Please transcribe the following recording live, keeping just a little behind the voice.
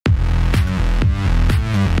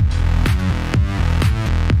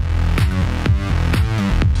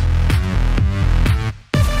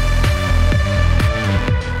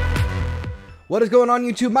What is going on,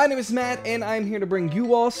 YouTube? My name is Matt, and I'm here to bring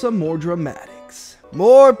you all some more dramatics.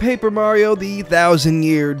 More Paper Mario the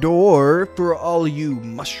 1000-Year Door for all you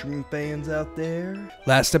mushroom fans out there.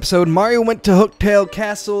 Last episode, Mario went to Hooktail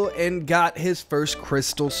Castle and got his first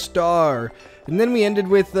crystal star. And then we ended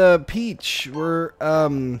with Peach. We're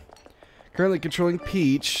currently controlling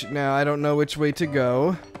Peach. Now, I don't know which way to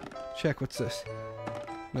go. Check, what's this?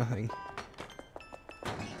 Nothing.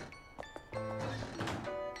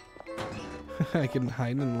 I can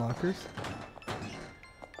hide in lockers.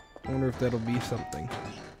 I wonder if that'll be something.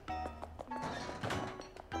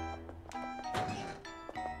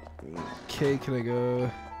 Okay, can I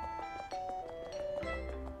go?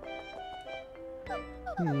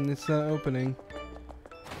 It's not opening.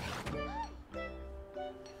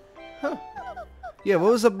 Huh. Yeah,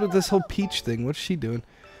 what was up with this whole Peach thing? What's she doing?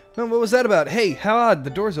 Oh, what was that about? Hey, how odd.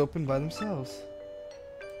 The doors open by themselves.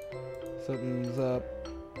 Something's up.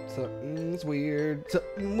 Something's weird.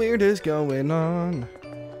 Something weird is going on.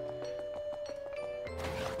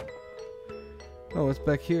 Oh, what's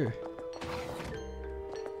back here?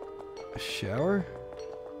 A shower?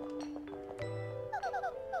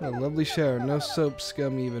 A lovely shower. No soap,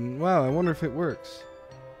 scum even. Wow, I wonder if it works.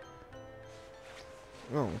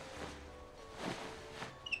 Oh.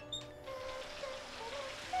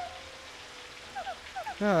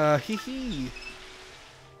 Ah, hee hee.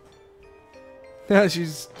 Now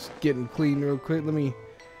she's getting clean real quick. Let me,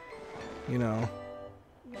 you know,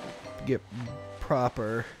 get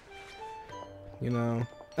proper. You know.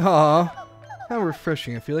 Aw, how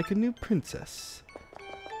refreshing. I feel like a new princess.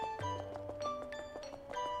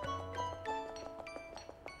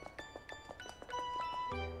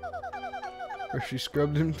 Or she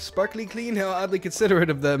scrubbed him sparkly clean. How oddly considerate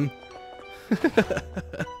of them.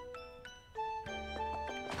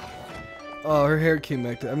 Oh, her hair came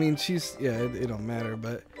back to, I mean, she's, yeah, it don't matter,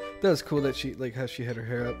 but that was cool that she, like, how she had her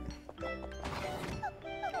hair up.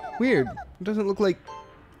 Weird. It doesn't look like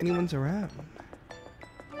anyone's around.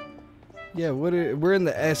 Yeah, we're in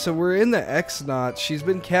the, so we're in the X-Nauts. She's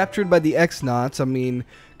been captured by the X-Nauts. I mean,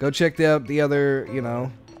 go check out the other, you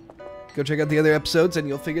know, go check out the other episodes and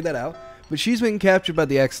you'll figure that out. But she's been captured by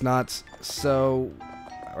the X-Nauts, so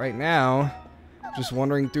right now, just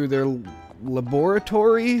wandering through their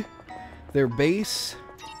laboratory. Their base.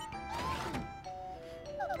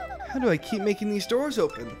 How do I keep making these doors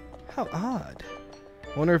open? How odd.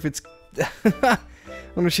 I wonder if it's I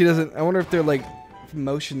wonder if she doesn't, I wonder if they're like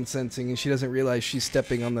motion sensing and she doesn't realize she's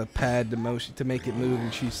stepping on the pad to make it move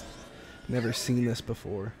and she's never seen this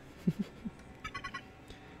before.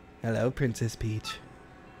 Hello, Princess Peach.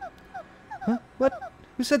 Huh? What?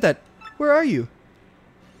 Who said that? Where are you?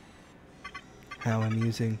 How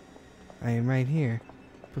amusing. I am right here.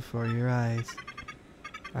 Before your eyes.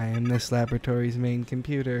 I am this laboratory's main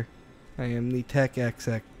computer. I am the Tech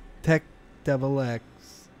Double X.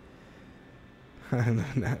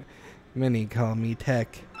 Many call me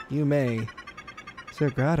Tech. You may. Sir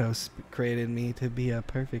Grados created me to be a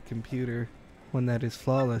perfect computer, one that is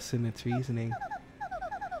flawless in its reasoning.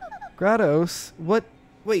 Grados? What?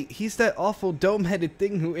 Wait, he's that awful dome-headed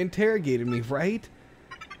thing who interrogated me, right?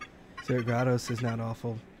 Sir Grados is not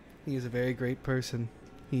awful. He is a very great person.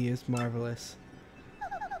 He is marvelous.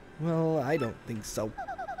 Well, I don't think so.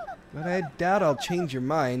 But I doubt I'll change your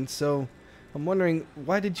mind, so I'm wondering,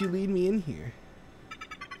 why did you lead me in here?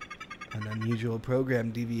 An unusual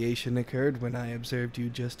program deviation occurred when I observed you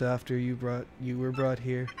just after you were brought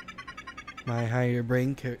here. My higher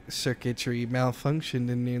brain circuitry malfunctioned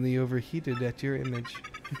and nearly overheated at your image.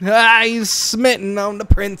 Ah, he's smitten on the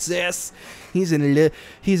princess. He's in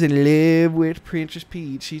love with Princess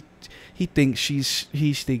Peach. He thinks she's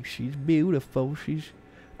beautiful.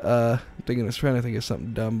 I'm trying to think of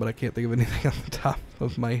something dumb, but I can't think of anything on the top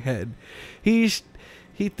of my head. He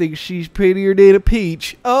thinks she's prettier than a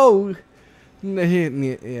peach. Oh,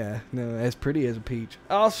 yeah, no, as pretty as a peach.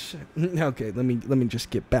 Okay, let me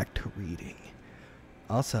just get back to reading.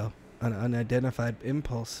 Also, an unidentified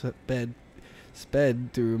impulse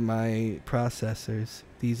sped through my processors.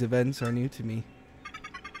 These events are new to me.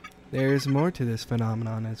 There is more to this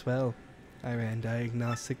phenomenon as well. I ran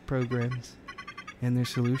diagnostic programs, and their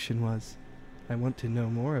solution was, I want to know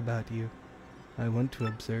more about you. I want to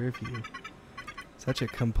observe you. Such a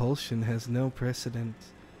compulsion has no precedent.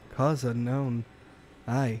 Cause unknown.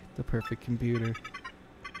 I, the perfect computer.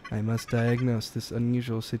 I must diagnose this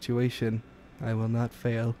unusual situation. I will not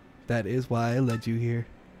fail. That is why I led you here.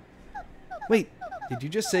 Wait, did you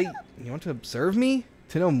just say you want to observe me?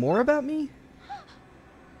 To know more about me?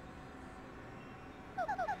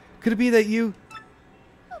 Could it be that you...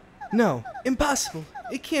 No, impossible.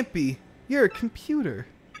 It can't be. You're a computer.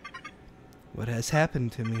 What has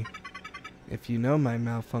happened to me? If you know my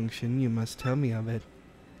malfunction, you must tell me of it.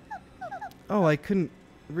 Oh, I couldn't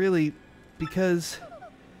really, because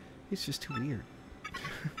it's just too weird.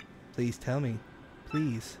 Please tell me.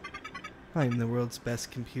 Please. I am the world's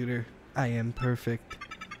best computer. I am perfect.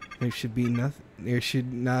 There should be nothing. There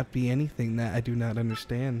should not be anything that I do not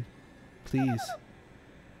understand. Please.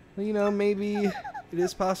 Well, you know, maybe it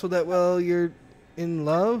is possible that, well, you're in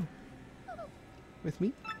love with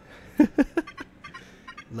me?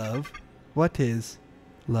 Love? What is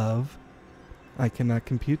love? I cannot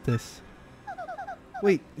compute this.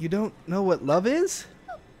 Wait, you don't know what love is?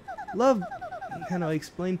 Love, how do I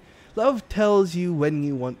explain? Love tells you when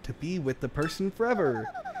you want to be with the person forever.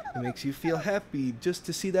 It makes you feel happy just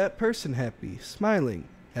to see that person happy, smiling,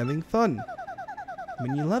 having fun.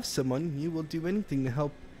 When you love someone, you will do anything to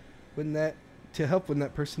help when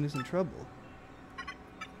that person is in trouble.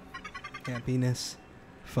 Happiness,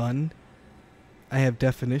 fun. I have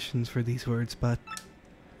definitions for these words, but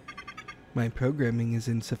my programming is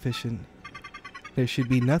insufficient. There should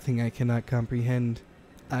be nothing I cannot comprehend.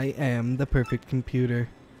 I am the perfect computer.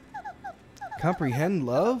 Comprehend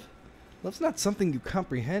love? Love's not something you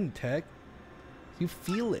comprehend, Tech. You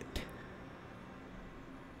feel it.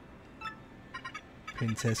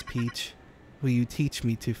 Princess Peach, will you teach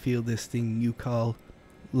me to feel this thing you call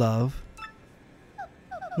love?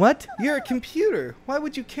 What? You're a computer. Why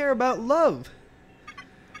would you care about love?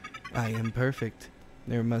 I am perfect.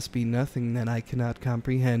 There must be nothing that I cannot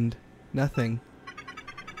comprehend. Nothing.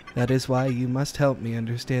 That is why you must help me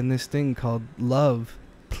understand this thing called love.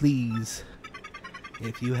 Please.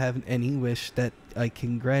 If you have any wish that I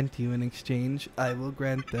can grant you in exchange, I will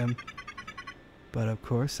grant them. But of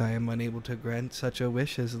course I am unable to grant such a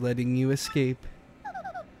wish as letting you escape.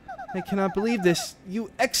 I cannot believe this.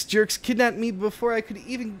 You ex-jerks kidnapped me before I could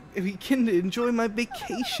even begin to enjoy my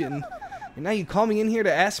vacation. And now you call me in here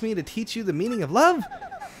to ask me to teach you the meaning of love?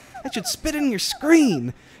 I should spit in your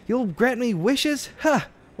screen. You'll grant me wishes? Ha!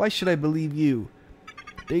 Why should I believe you?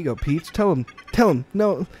 There you go, Peach. Tell him.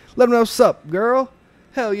 No, let him know what's up, girl.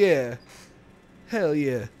 Hell yeah. Hell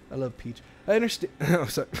yeah. I love Peach. I understand. Oh,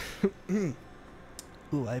 sorry.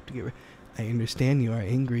 Ooh, I have to get rid. I understand you are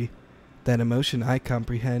angry. That emotion I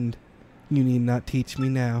comprehend. You need not teach me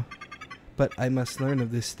now. But I must learn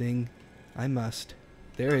of this thing. I must.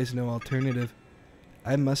 There is no alternative.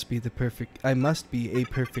 I must be a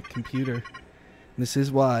perfect computer. This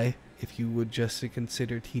is why, if you would just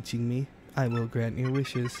consider teaching me, I will grant your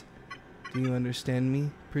wishes. Do you understand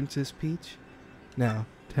me, Princess Peach? Now,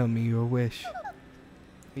 tell me your wish.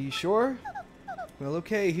 Are you sure? Well,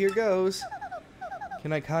 okay, here goes.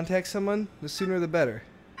 Can I contact someone? The sooner the better.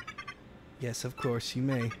 Yes, of course, you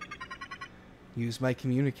may. Use my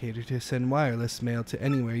communicator to send wireless mail to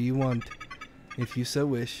anywhere you want. If you so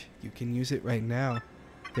wish, you can use it right now.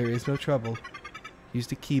 There is no trouble. Use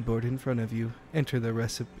the keyboard in front of you. Enter the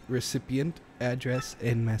recipient, address,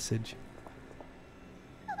 and message.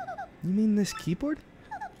 You mean this keyboard?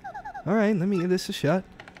 Alright, let me give this a shot.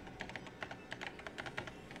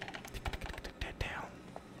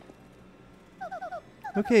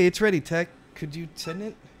 Okay, it's ready, Tech. Could you send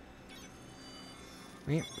it?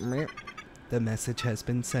 The message has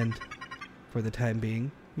been sent. For the time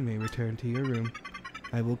being, you may return to your room.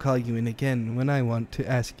 I will call you in again when I want to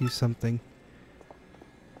ask you something.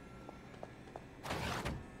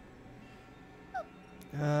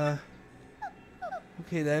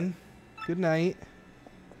 Okay then. Good night.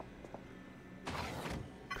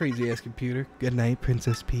 Crazy ass computer. Good night,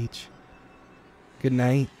 Princess Peach. Good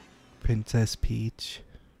night, Princess Peach.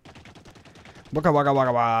 Waka waka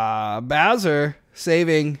waka waka. Bowser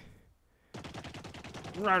saving.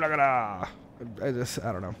 I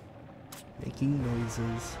don't know. Making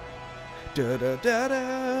noises. Da da da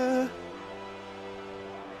da.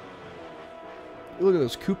 Look at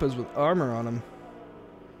those Koopas with armor on them.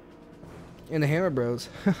 And the Hammer Bros.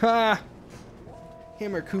 Haha.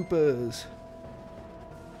 Hammer Koopas.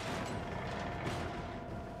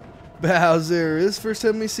 Bowser. This is the first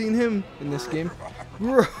time we've seen him in this game.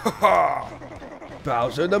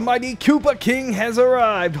 Bowser, the mighty Koopa King, has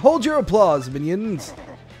arrived. Hold your applause, minions.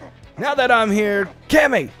 Now that I'm here,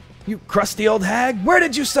 Cammy, you crusty old hag, where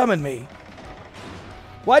did you summon me?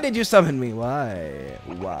 Why did you summon me?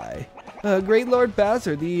 Why? Great Lord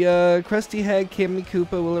Bowser, the crusty hag Cammy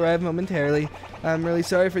Koopa will arrive momentarily. I'm really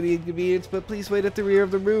sorry for the inconvenience, but please wait at the rear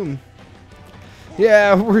of the room.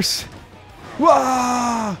 Yeah, we're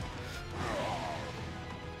Wah!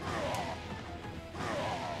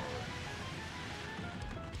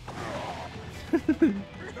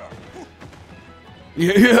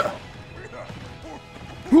 Yeah.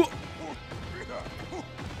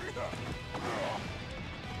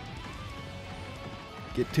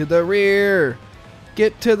 to the rear.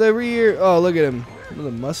 Get to the rear. Oh, look at him with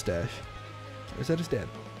a mustache. Or is that his dad?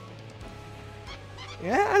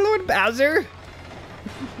 Yeah, Lord Bowser.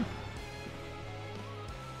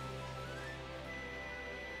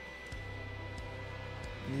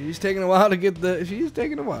 She's taking a while to get the. She's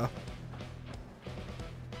taking a while.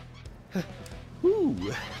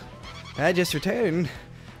 Ooh. I just returned.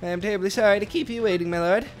 I am terribly sorry to keep you waiting, my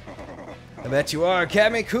lord. I bet you are,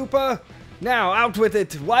 Cammy Koopa. Now, out with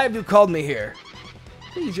it. Why have you called me here?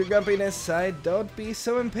 Please, your grumpiness. Don't be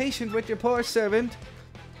so impatient with your poor servant.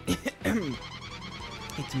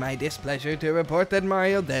 It's my displeasure to report that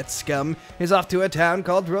Mario, that scum, is off to a town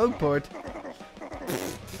called Rogueport.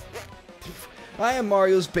 I am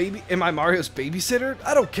Mario's baby. Am I Mario's babysitter?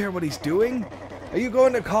 I don't care what he's doing. Are you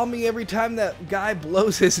going to call me every time that guy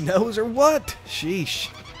blows his nose or what? Sheesh.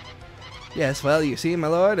 Yes, well, you see, my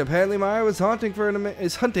lord, apparently Mario is hunting for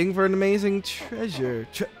an amazing treasure.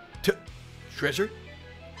 Treasure?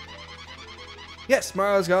 Yes,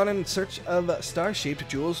 Mario's gone in search of star-shaped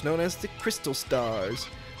jewels known as the crystal stars.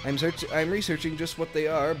 I'm researching just what they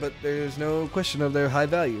are, but there's no question of their high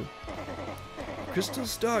value. Crystal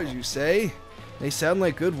stars, you say? They sound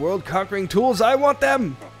like good world-conquering tools. I want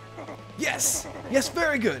them! Yes! Yes,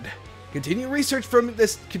 very good! Continue researching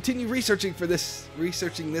this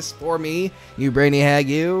for me, you brainy hag,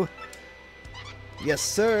 you. Yes,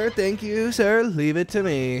 sir. Thank you, sir. Leave it to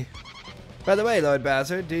me. By the way, Lord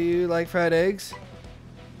Bowser, do you like fried eggs?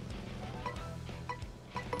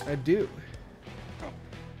 I do.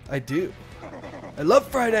 I do. I love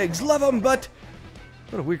fried eggs. Love them, but...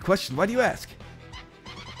 What a weird question. Why do you ask?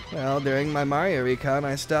 Well, during my Mario recon,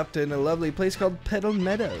 I stopped in a lovely place called Petal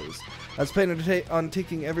Meadows. I was planning on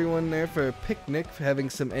taking everyone there for a picnic, having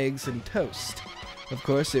some eggs and toast. Of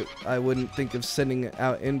course, I wouldn't think of sending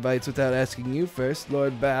out invites without asking you first,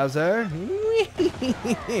 Lord Bowser.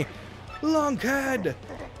 Lunkhead!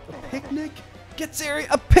 A picnic? Get serious!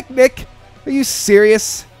 A picnic? Are you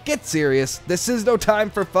serious? Get serious. This is no time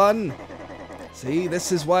for fun. See,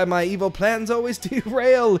 this is why my evil plans always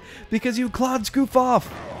derail. Because you clods goof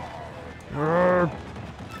off.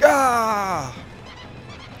 Ah!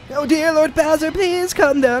 Oh dear, Lord Bowser, please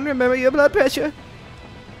calm down. Remember your blood pressure.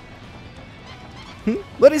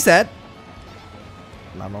 What is that?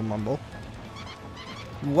 Mumble mumble.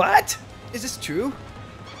 What? Is this true?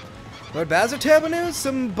 Lord Bowser, terrible news.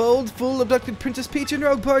 Some bold fool abducted Princess Peach in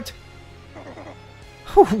Rogueport.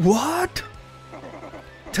 What?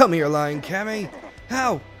 Tell me you're lying, Cammy.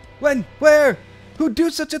 How? When? Where? Who'd do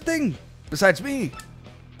such a thing? Besides me.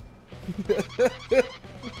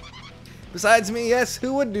 Besides me, yes,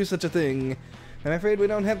 who would do such a thing? I'm afraid we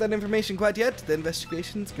don't have that information quite yet. The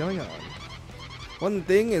investigation's going on. One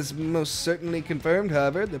thing is most certainly confirmed,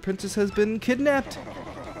 however. The princess has been kidnapped.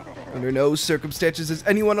 Under no circumstances is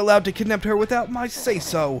anyone allowed to kidnap her without my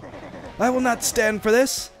say-so. I will not stand for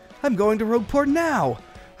this. I'm going to Rogueport now.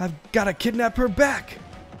 I've got to kidnap her back.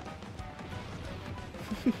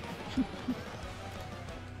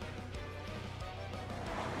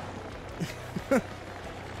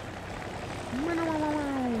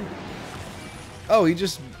 Oh, he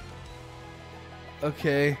just...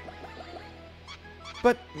 Okay.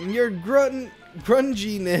 But your grunginess.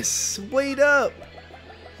 Wait up.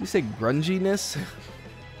 You say grunginess?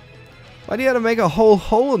 Why do you have to make a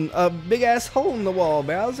a big ass hole in the wall,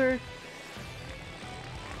 Bowser?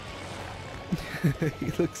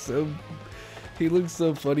 He looks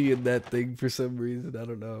so funny in that thing for some reason. I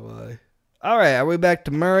don't know why. All right, are we back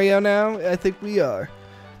to Mario now? I think we are.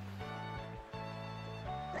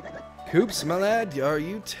 Koops, my lad, are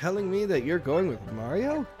you telling me that you're going with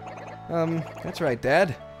Mario? That's right,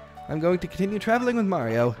 Dad. I'm going to continue traveling with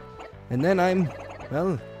Mario. And then I'm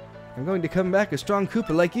going to come back a strong Koopa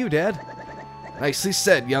like you, Dad. Nicely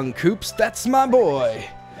said, young Koops. That's my boy.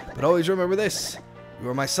 But always remember this. You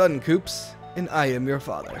are my son, Koops, and I am your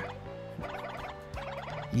father.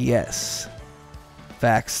 Yes.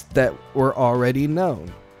 Facts that were already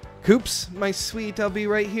known. Koops, my sweet, I'll be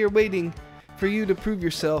right here waiting for you to prove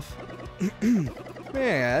yourself.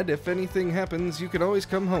 Dad, if anything happens, you can always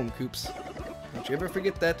come home, Koops. Don't you ever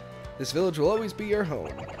forget that. This village will always be your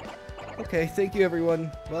home. Okay, thank you,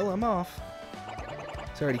 everyone. Well, I'm off.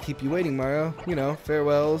 Sorry to keep you waiting, Mario. You know,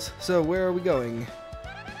 farewells. So, where are we going?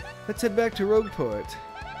 Let's head back to Rogueport.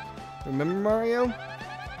 Remember, Mario?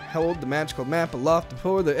 Hold the magical map aloft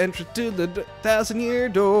before the entrance to the 1,000-year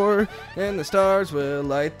door, and the stars will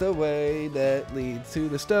light the way that leads to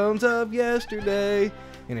the stones of yesterday.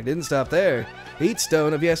 And it didn't stop there. Each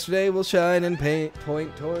stone of yesterday will shine and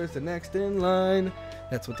point towards the next in line.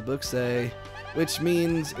 That's what the books say. Which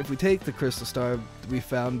means if we take the crystal star we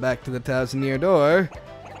found back to the 1,000-year door,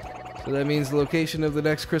 So that means the location of the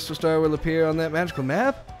next crystal star will appear on that magical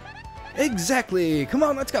map? Exactly! Come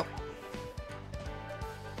on, let's go!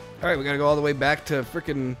 Alright, we gotta go all the way back to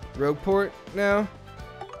frickin' Rogueport now.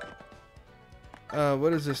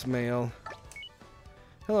 What is this mail?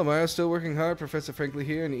 Hello, Mario. Still working hard. Professor Frankly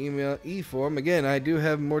here in email e-form. Again, I do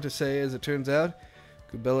have more to say, as it turns out.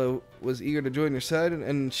 Kubella was eager to join your side,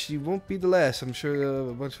 and she won't be the last. I'm sure they'll have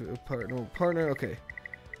a bunch of partner. Okay.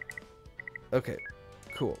 Okay.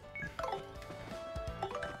 Cool.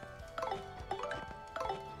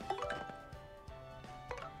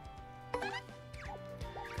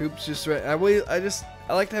 Coop's just right. I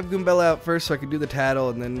like to have Goombella out first so I can do the tattle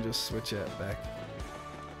and then just switch it back.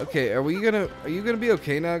 Okay, are you gonna be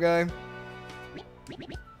okay now, guy?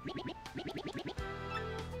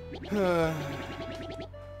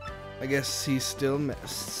 I guess he's still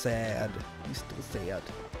sad. He's still sad.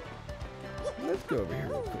 Let's go over here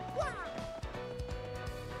real quick.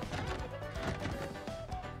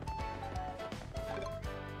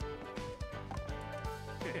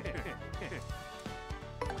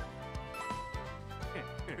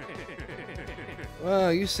 Wow,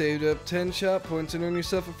 you saved up 10 shop points and earned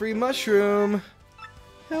yourself a free mushroom.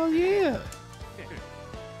 Hell yeah.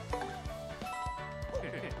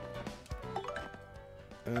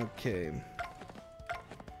 Okay.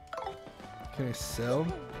 Can I sell?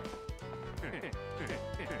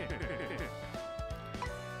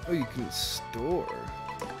 Oh, you can store.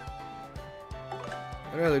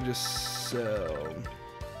 I'd rather just sell.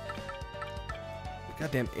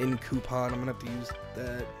 Goddamn in coupon. I'm gonna have to use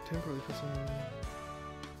that temporarily for some.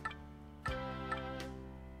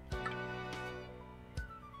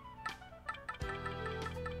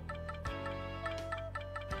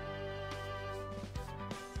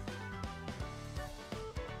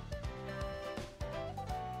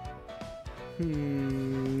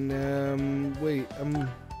 Wait,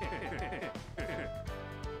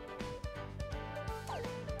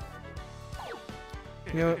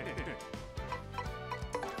 you know what?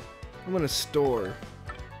 I'm gonna store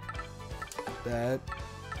that.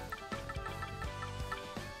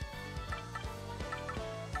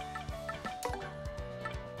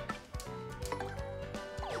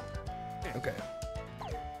 Okay.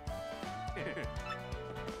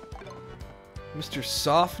 Mr.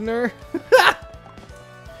 Softener?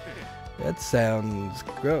 That sounds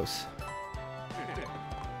gross.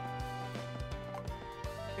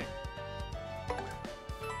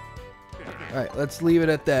 Alright, let's leave it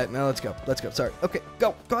at that. Now let's go. Let's go. Sorry. Okay,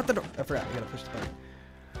 go. Go out the door. I forgot. I gotta push the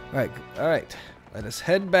button. Alright. Let us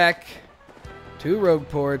head back to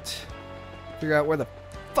Rogueport. Figure out where the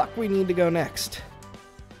fuck we need to go next.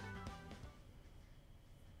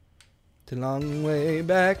 It's a long way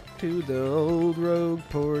back to the old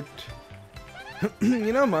Rogueport.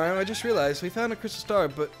 You know, Mario, I just realized we found a crystal star,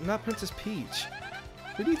 but not Princess Peach.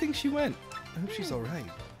 Where do you think she went? I hope she's alright.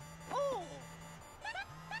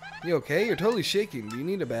 You okay? You're totally shaking. Do you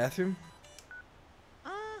need a bathroom?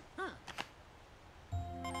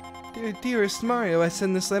 Dearest Mario, I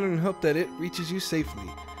send this letter and hope that it reaches you safely.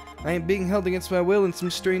 I am being held against my will in some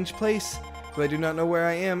strange place. Though I do not know where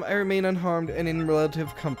I am, I remain unharmed and in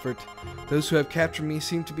relative comfort. Those who have captured me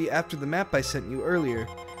seem to be after the map I sent you earlier.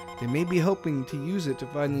 They may be hoping to use it to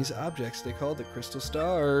find these objects they call the crystal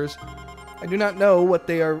stars. I do not know what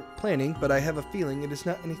they are planning, but I have a feeling it is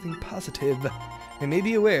not anything positive. They may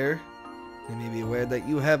be aware that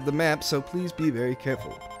you have the map, so please be very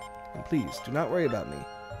careful. And please, do not worry about me.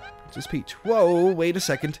 Princess Peach. Whoa, wait a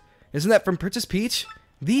second. Isn't that from Princess Peach?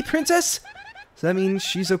 The princess? So that means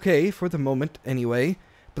she's okay, for the moment, anyway.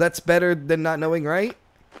 But that's better than not knowing, right?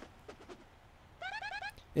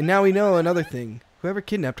 And now we know another thing. Whoever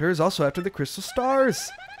kidnapped her is also after the crystal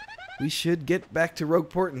stars. We should get back to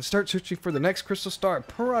Rogueport and start searching for the next crystal star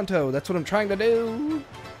pronto. That's what I'm trying to do.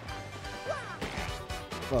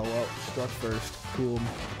 Oh, well, struck first. Cool.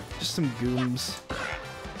 Just some gooms.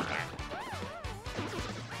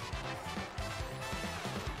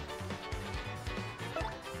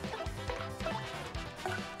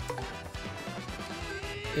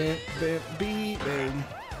 Bam.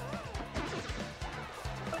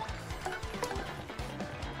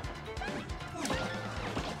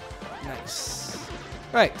 Nice.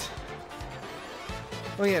 Right.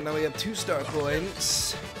 Oh yeah, now we have 2 star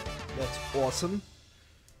coins. That's awesome.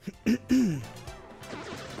 Let's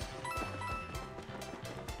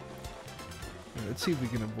see if we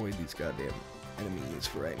can avoid these goddamn enemies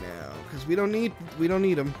for right now, because we don't need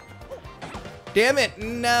them. Damn it!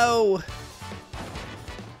 No.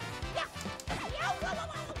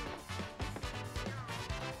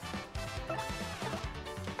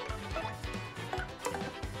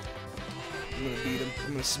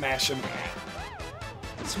 I'm gonna smash him.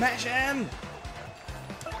 Smash him!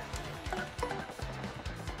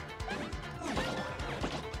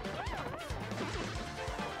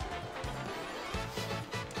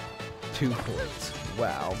 Two points.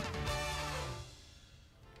 Wow.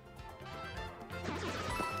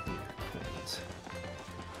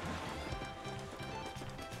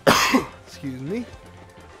 Excuse me.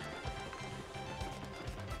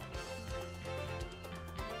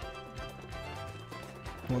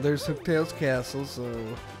 Well, there's Hooktail's castle, so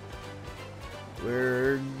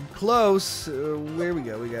we're close. Where we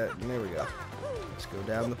go? There we go. Let's go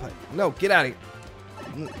down the pipe. No, get out of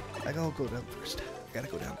here. I gotta go down first. I gotta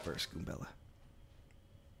go down first, Goombella.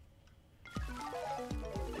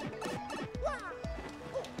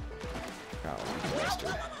 Oh,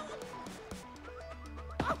 bastard.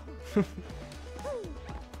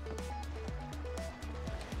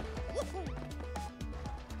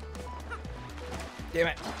 Damn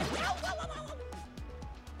it.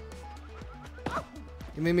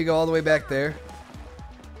 You made me go all the way back there.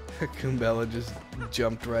 Goombella just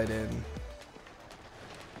jumped right in.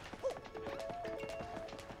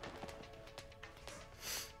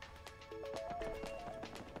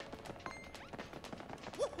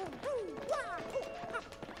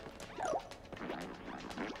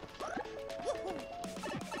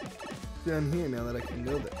 Down here now that I can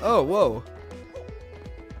go there. Oh, whoa.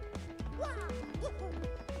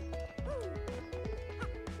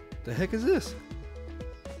 The heck is this?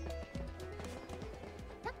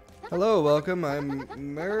 Hello, welcome. I'm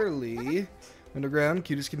Merly. Underground,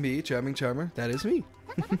 cute as can be, charming charmer. That is me.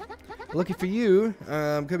 Lucky for you,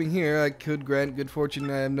 I'm coming here. I could grant good fortune.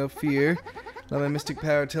 I have no fear. Let my mystic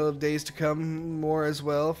power tell of days to come. More as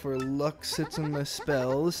well, for luck sits on my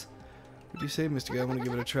spells. What'd you say, Mystic? I want to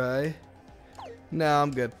give it a try. No,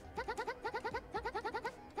 I'm good.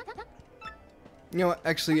 You know what?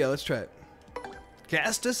 Actually, yeah, let's try it.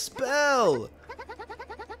 Cast a spell!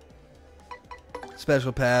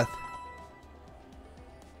 Special path.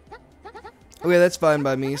 Okay, that's fine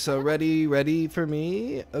by me. So ready for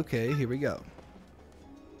me? Okay, here we go.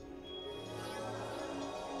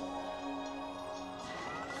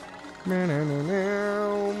 Blue.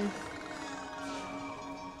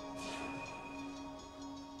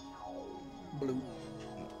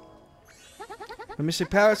 My mystic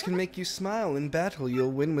powers can make you smile. In battle,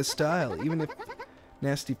 you'll win with style. Even if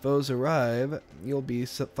nasty foes arrive, you'll be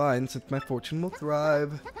fine since my fortune will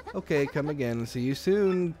thrive. Okay, come again. See you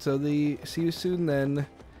soon. See you soon then.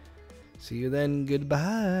 See you then.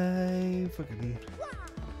 Goodbye. Fucking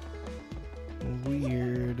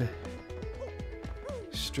weird.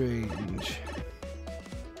 Strange.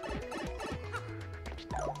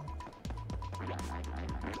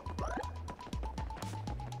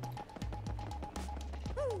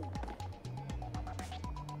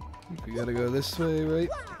 We gotta go this way, right?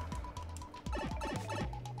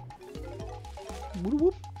 Whoop,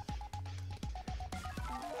 whoop.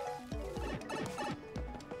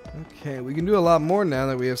 Okay, we can do a lot more now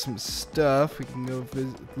that we have some stuff. We can go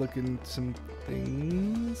look in some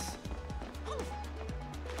things.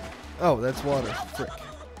 Oh, that's water. Frick.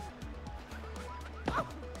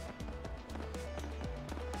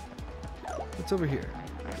 What's over here?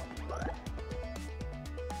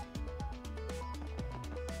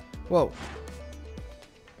 Whoa.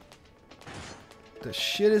 The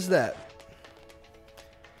shit is that?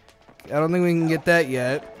 I don't think we can get that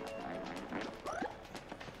yet.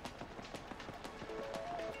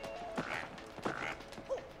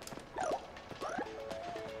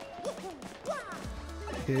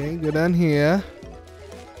 Okay, go down here.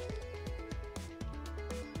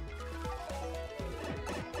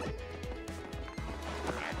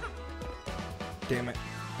 Damn it.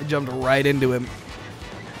 I jumped right into him.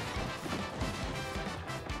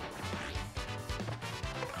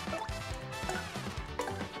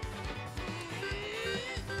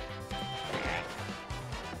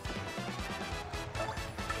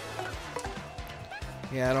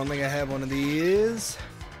 Yeah, I don't think I have one of these.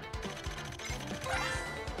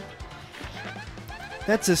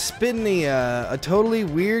 That's a spinny, a totally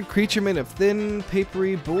weird creature made of thin,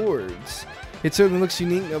 papery boards. It certainly looks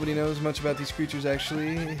unique. Nobody knows much about these creatures,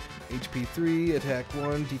 actually. HP 3, attack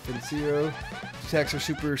 1, defense 0. Attacks are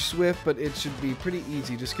super swift, but it should be pretty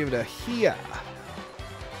easy. Just give it a hia.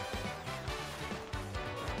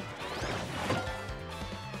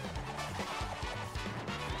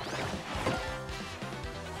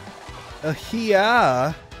 A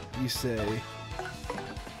hia, you say?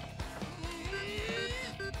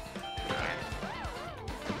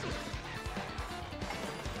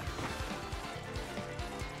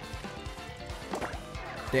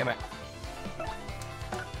 Damn it.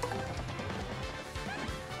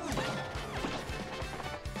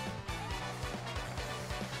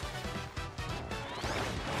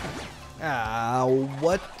 Ah,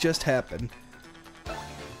 what just happened?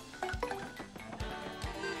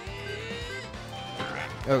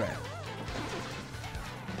 Okay.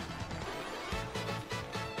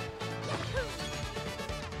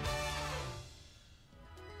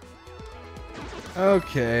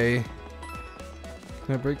 Okay.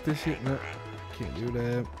 Can I break this shit? No, can't do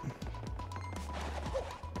that.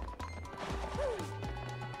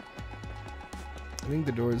 I think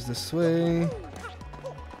the door is this way.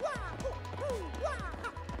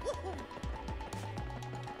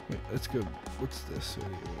 Wait, let's go. What's this?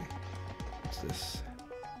 What's this?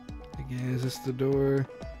 Again, is this the door?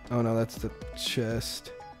 Oh no, that's the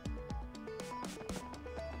chest.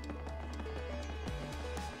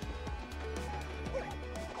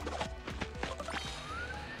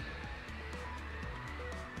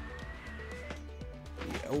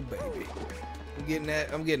 Yeah, oh baby.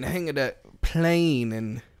 I'm getting the hang of that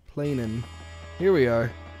planing. Here we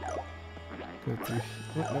are. Go through.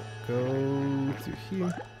 Oh, no, go through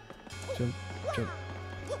here. Jump.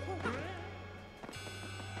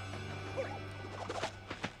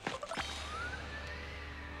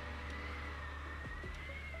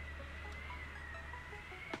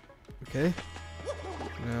 Okay.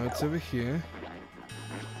 Now it's over here.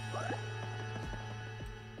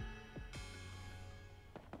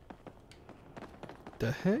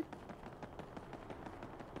 The heck?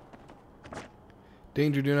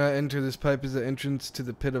 Danger, do not enter. This pipe is the entrance to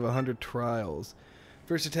the pit of 100 trials.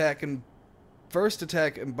 First attack and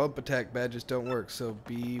bump attack badges don't work, so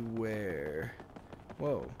beware.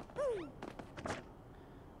 Whoa.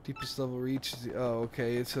 Deepest level reach is the, oh,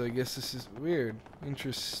 okay, so I guess this is weird.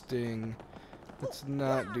 Interesting. Let's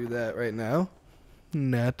not do that right now.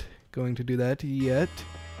 Not going to do that yet.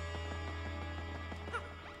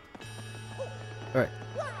 Alright.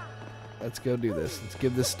 Let's go do this. Let's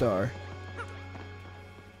give this star.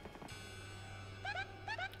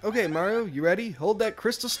 Okay, Mario, you ready? Hold that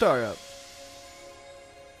crystal star up.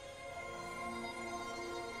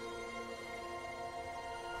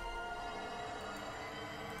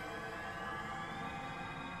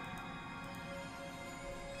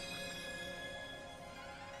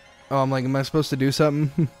 Oh, I'm like, am I supposed to do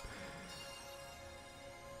something?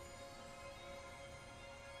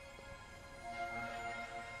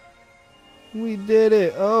 We did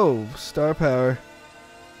it. Oh, star power.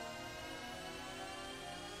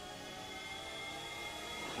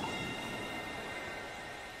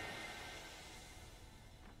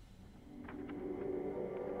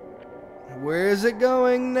 Where is it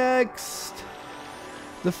going next?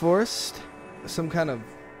 The forest? Some kind of...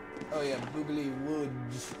 Oh yeah, Boggly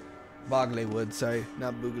Woods. Boggly Woods, sorry.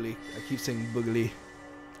 Not Boogly. I keep saying Boogly.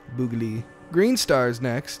 Boogly. Green stars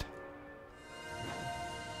next.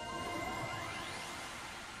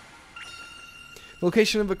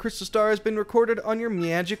 Location of a crystal star has been recorded on your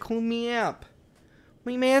magical map.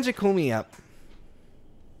 My magical map.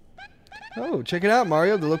 Oh, check it out,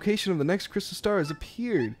 Mario. The location of the next crystal star has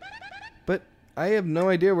appeared. But I have no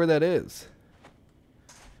idea where that is.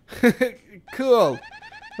 Cool.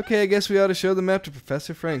 Okay, I guess we ought to show the map to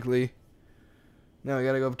Professor Frankly. Now I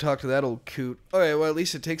gotta go talk to that old coot. Alright, well at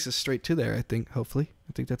least it takes us straight to there, I think, hopefully.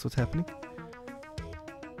 I think that's what's happening.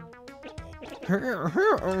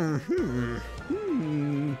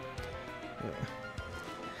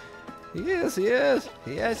 Yes,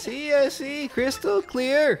 see, crystal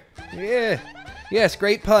clear. Yeah. Yes,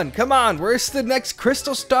 great pun. Come on, where's the next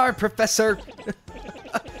crystal star, Professor?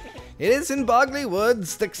 It is in Boggly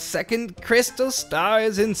Woods. The second crystal star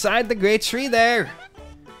is inside the great tree there.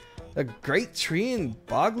 A great tree in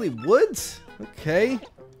Boggly Woods? Okay.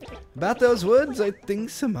 About those woods, I think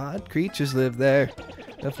some odd creatures live there.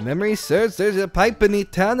 If memory serves, there's a pipe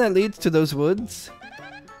beneath town that leads to those woods.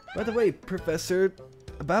 By the way, Professor,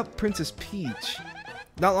 about Princess Peach.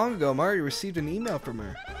 Not long ago, Mario received an email from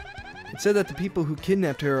her. It said that the people who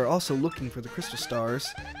kidnapped her are also looking for the crystal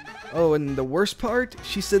stars. Oh, and the worst part?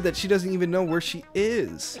 She said that she doesn't even know where she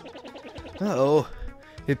is. Uh-oh.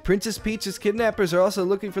 If Princess Peach's kidnappers are also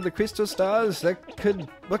looking for the crystal stars,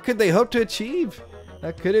 what could they hope to achieve?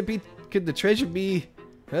 Could the treasure be...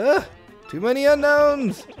 too many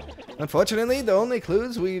unknowns. Unfortunately, the only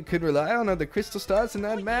clues we could rely on are the crystal stars in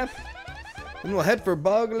that map. Then we'll head for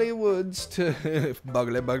Boggly Woods to...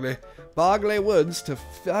 Boggly Woods to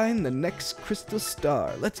find the next crystal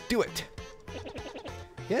star. Let's do it.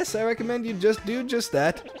 Yes, I recommend you just do just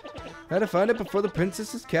that. Try to find it before the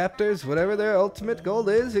princess's captors. Whatever their ultimate goal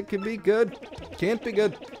is, it can be good. Can't be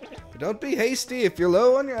good. But don't be hasty. If you're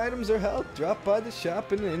low on your items or health, drop by the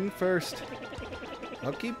shop and in first.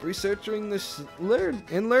 I'll keep researching this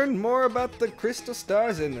learn more about the crystal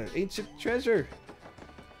stars and the ancient treasure.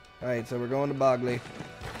 Alright, so we're going to Boggly.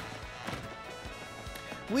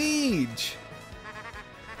 Weege!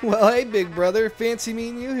 Well, hey, big brother. Fancy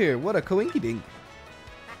meeting you here. What a coinky-dink.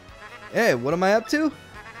 Hey, what am I up to?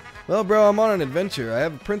 Well, bro, I'm on an adventure.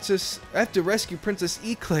 I have to rescue Princess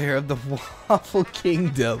Eclair of the Waffle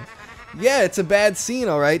Kingdom. Yeah, it's a bad scene,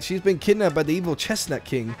 alright. She's been kidnapped by the evil Chestnut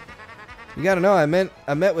King. You gotta know, I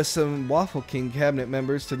met with some Waffle King cabinet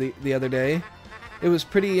members the other day. It was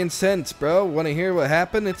pretty intense, bro. Wanna hear what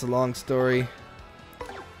happened? It's a long story.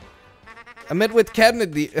 I met with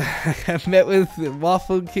the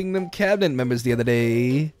Waffle Kingdom cabinet members the other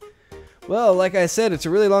day. Well, like I said, it's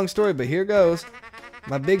a really long story, but here goes.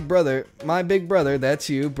 My big brother, that's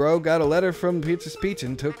you, bro, got a letter from Princess Peach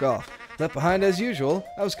and took off. Left behind as usual.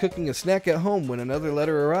 I was cooking a snack at home when another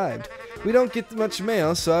letter arrived. We don't get much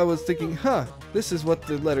mail, so I was thinking, this is what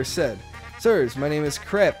the letter said. Sirs, my name is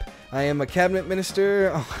Crep. I am a cabinet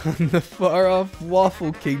minister on the far-off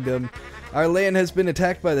Waffle Kingdom. Our land has been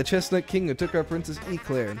attacked by the Chestnut King who took our Princess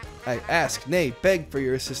Eclair. I ask, nay, beg for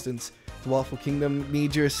your assistance. The Waffle Kingdom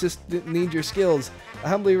needs your skills. I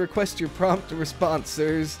humbly request your prompt response,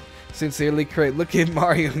 sirs. Sincerely, Crate. Look at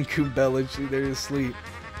Mario and Goombella. They're asleep.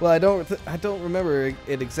 Well, I don't remember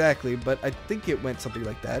it exactly, but I think it went something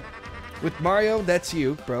like that. With Mario, that's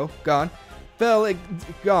you, bro. Gone.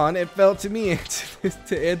 It fell to me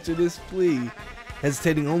to answer this plea.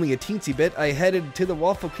 Hesitating only a teensy bit, I headed to the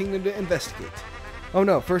Waffle Kingdom to investigate. Oh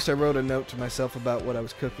no, first I wrote a note to myself about what I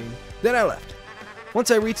was cooking. Then I left.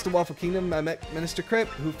 Once I reached the Waffle Kingdom, I met Minister Crepe,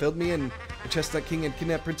 who filled me in. The Chestnut King had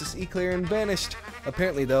kidnapped Princess Eclair and vanished.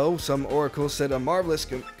 Apparently, though, some oracle said a marvelous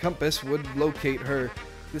compass would locate her.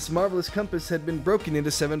 This marvelous compass had been broken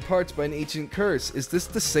into 7 parts by an ancient curse. Is this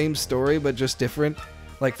the same story, but just different?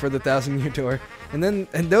 Like for the 1,000-Year Door? And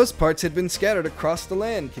those parts had been scattered across the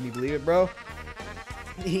land. Can you believe it, bro?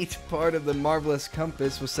 Each part of the marvelous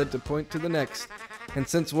compass was said to point to the next. And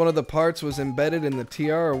since one of the parts was embedded in the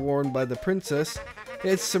tiara worn by the princess,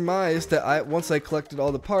 it's surmised that once I collected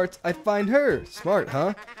all the parts, I'd find her. Smart,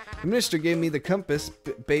 huh? The minister gave me the compass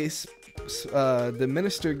base. The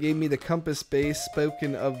minister gave me the compass base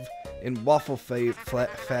spoken of in Waffle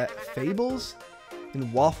Fables.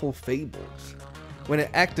 In Waffle Fables. When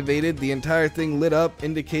it activated, the entire thing lit up,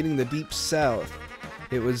 indicating the deep south.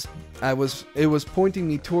 It was pointing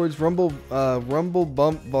me towards Rumble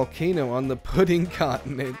Bump Volcano on the Pudding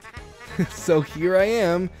Continent. So here I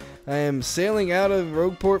am sailing out of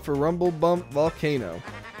Rogueport for Rumble Bump Volcano.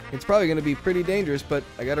 It's probably going to be pretty dangerous, but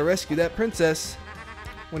I gotta rescue that princess.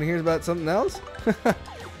 Want to hear about something else?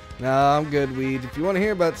 Nah, I'm good, Weed. If you want to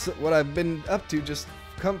hear about what I've been up to, just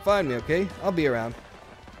come find me, okay? I'll be around.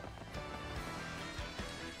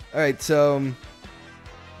 Alright, so...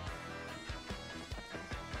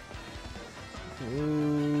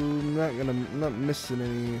 I'm not missing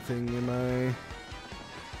anything, am I?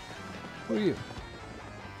 Who are you?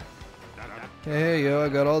 Hey, yo, I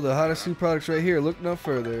got all the hottest new products right here. Look no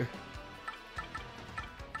further.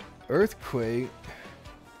 Earthquake?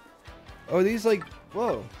 Oh, these like,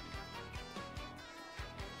 whoa.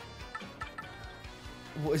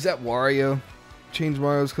 Is that Wario? Change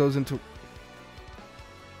Mario's clothes into...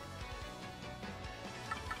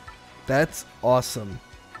 That's awesome.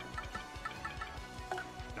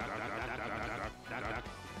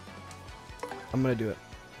 I'm gonna do it.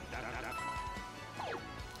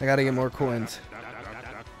 I gotta get more coins.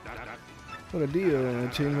 What a deal. I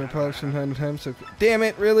change my products from time to time, so... Damn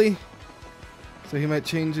it, really? So he might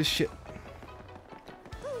change his shit.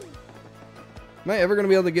 Am I ever gonna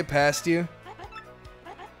be able to get past you?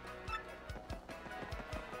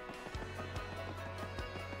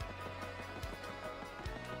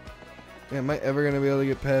 Yeah, am I ever gonna be able to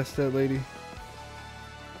get past that lady?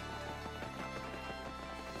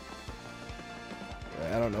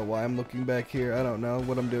 I don't know why I'm looking back here. I don't know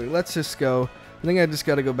what I'm doing. Let's just go. I think I just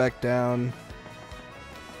gotta go back down.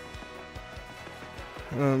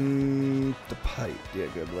 The pipe. Yeah,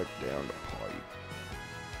 good luck down the pipe.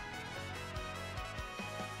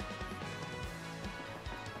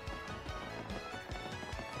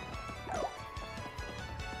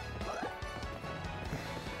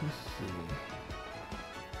 Let's see.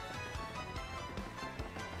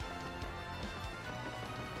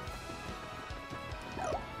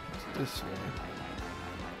 It's this way.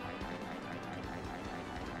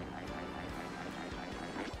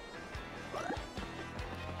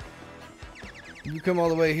 You come all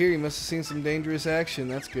the way here, you must have seen some dangerous action.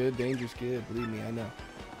 That's good. Dangerous good. Believe me, I know.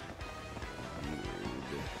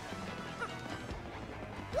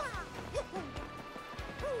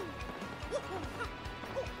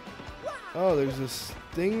 Oh, there's this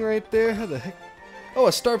thing right there. How the heck? Oh,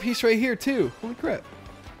 a star piece right here, too. Holy crap.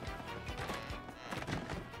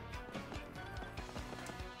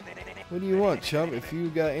 What do you want, chump? If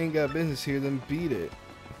you ain't got business here, then beat it.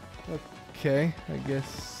 Okay, I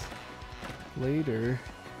guess later.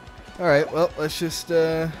 Alright, well, let's just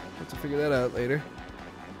have to figure that out later.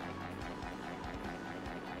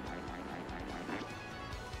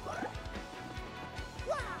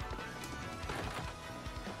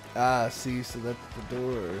 Ah, see, so that's the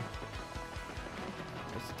door.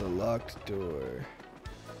 That's the locked door.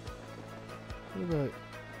 What about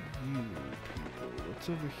you people? What's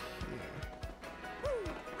over here?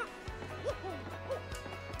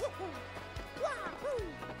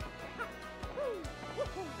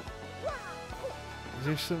 Is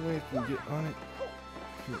there some way I can get on it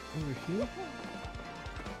from over here?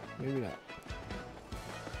 Maybe not.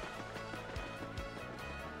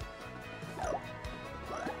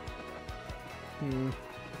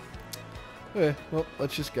 Okay, well,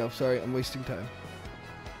 let's just go. Sorry, I'm wasting time.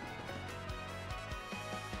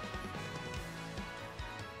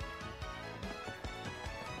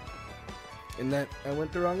 And that, I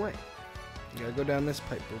went the wrong way. You gotta go down this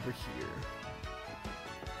pipe over here.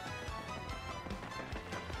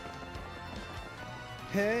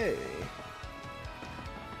 Hey!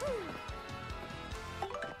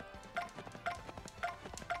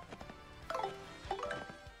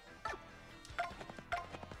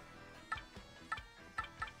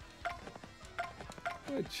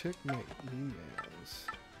 I check my emails.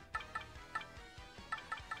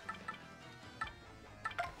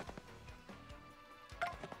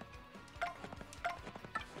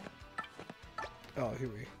 Oh, here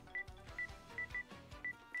we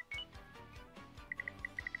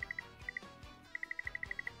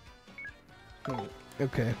go.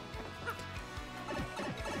 Okay.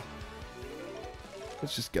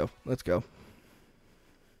 Let's just go. Let's go.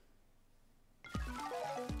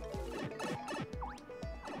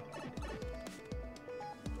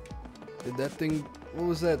 Did that thing? What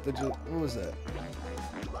was that? What was that?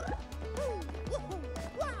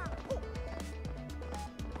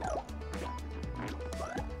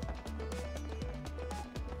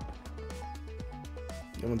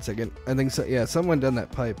 One second. I think so. Yeah, someone done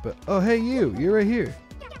that pipe. But oh, hey, you're right here.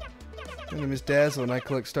 My name is Dazzle, and I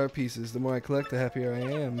collect star pieces. The more I collect, the happier I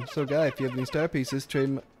am. So, guy, if you have any star pieces, trade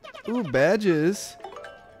my... Ooh, badges.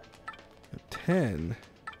 10.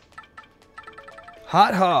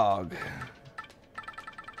 Hot hog.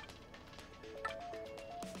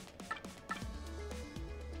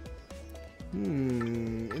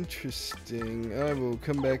 Interesting. I will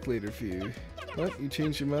come back later for you. What? You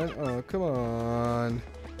changed your mind? Oh, come on.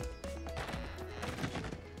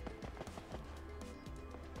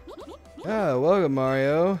 Ah, welcome,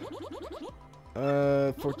 Mario.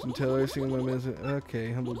 Fortune teller, single women's.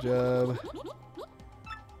 Okay, humble job.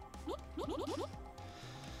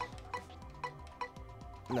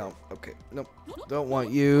 No, okay, nope. Don't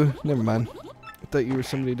want you. Never mind. I thought you were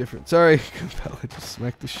somebody different. Sorry, I just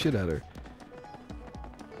smacked the shit out of her.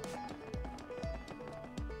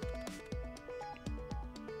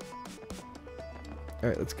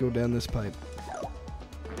 Alright, let's go down this pipe.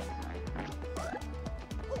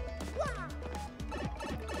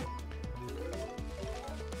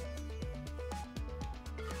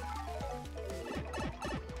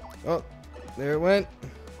 Oh, there it went.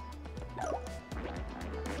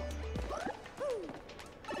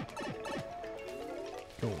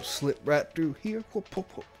 Go slip right through here. Whoop, whoop,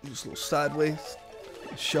 whoop. Just a little sideways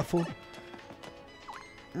shuffle.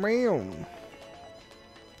 Meow.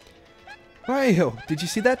 Mario, did you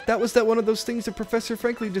see that? That was one of those things that Professor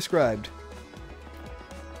Frankly described.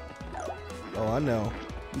 Oh, I know.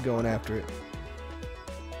 I'm going after it.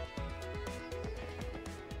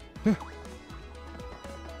 Huh.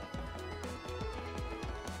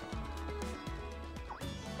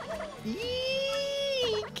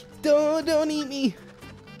 Eek! Don't eat me.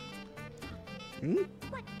 Hmm?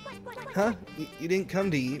 Huh? You didn't come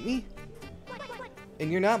to eat me?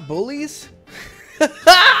 And you're not bullies?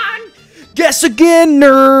 Guess again,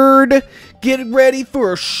 nerd! Get ready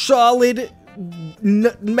for a solid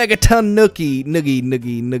megaton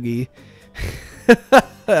noogie.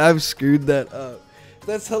 I've screwed that up.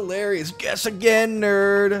 That's hilarious. Guess again,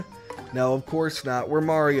 nerd! No, of course not. We're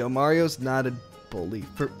Mario. Mario's not a bully.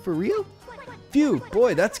 For real? Phew,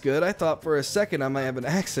 boy, that's good. I thought for a second I might have an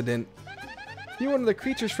accident. You're one of the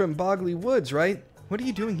creatures from Boggly Woods, right? What are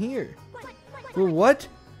you doing here? Well, what?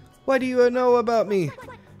 Why do you know about me?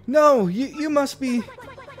 No, you must be...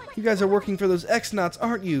 You guys are working for those X-Nauts,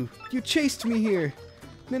 aren't you? You chased me here.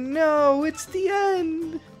 No, it's the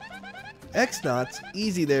end. X-Nauts?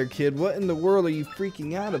 Easy there, kid. What in the world are you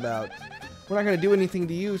freaking out about? We're not going to do anything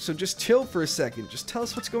to you, so just chill for a second. Just tell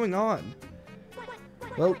us what's going on.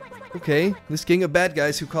 Well, Okay, this gang of bad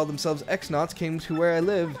guys who call themselves X-Nauts came to where I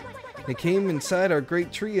live. They came inside our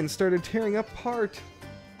great tree and started tearing apart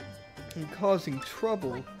and causing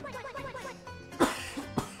trouble.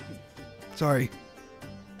 Sorry.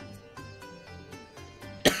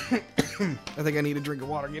 I think I need a drink of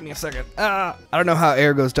water. Give me a second. I don't know how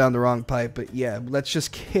air goes down the wrong pipe, but yeah, let's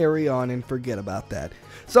just carry on and forget about that.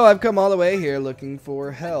 So I've come all the way here looking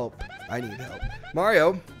for help. I need help.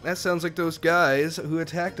 Mario, that sounds like those guys who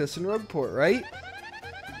attacked us in Rogueport, right?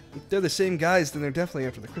 If they're the same guys, then they're definitely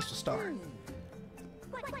after the Crystal Star.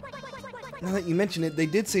 Now that you mention it, they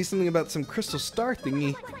did say something about some Crystal Star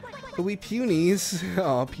thingy. But we punies,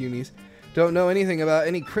 oh punies, don't know anything about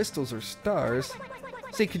any crystals or stars.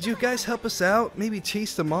 Say, could you guys help us out? Maybe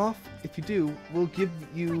chase them off? If you do, we'll give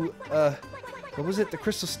you, what was it, the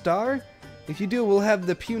Crystal Star? If you do, we'll have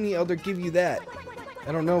the puny elder give you that.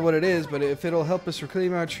 I don't know what it is, but if it'll help us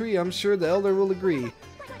reclaim our tree, I'm sure the elder will agree.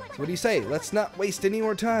 So what do you say? Let's not waste any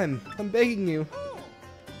more time. I'm begging you.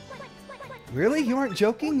 Really? You aren't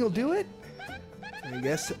joking? You'll do it? I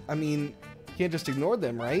guess, I mean, you can't just ignore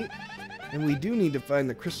them, right? And we do need to find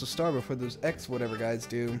the Crystal Star before those X whatever guys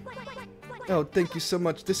do. Oh, thank you so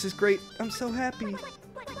much. This is great. I'm so happy.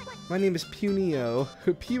 My name is Punio.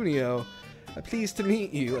 Punio. I'm pleased to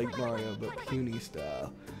meet you, like Mario, but puny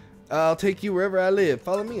style. I'll take you wherever I live.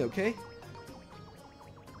 Follow me, okay?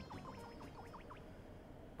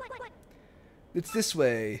 It's this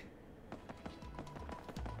way.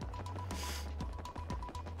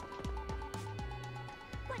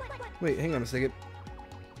 Wait, hang on a second.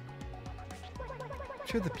 I'm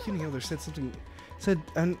sure the puny elder said something.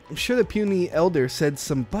 I'm sure the puny elder said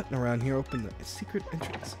some button around here open the secret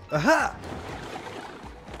entrance. Aha!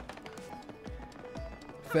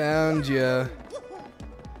 Found ya.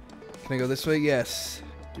 Can I go this way? Yes.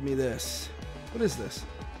 Give me this. What is this?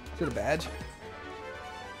 Is it a badge?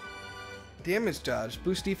 Damage dodge.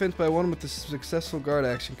 Boost defense by 1 with the successful guard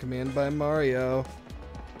action command by Mario.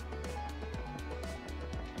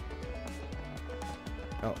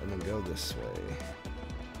 Oh, and then go this way.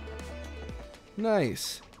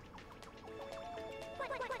 Nice.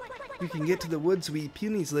 You can get to the woods we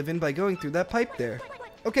punies live in by going through that pipe there.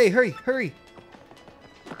 Okay, hurry, hurry.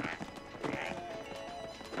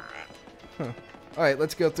 Huh. Alright,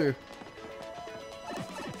 let's go through.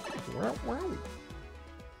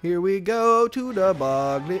 Here we go to the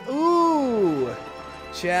Boggly. Ooh!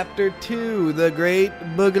 Chapter 2, the Great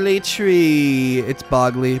Boggly Tree. It's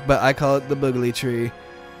Boggly, but I call it the Boggly Tree.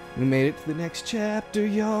 We made it to the next chapter,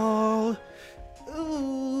 y'all.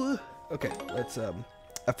 Ooh. Okay, let's, I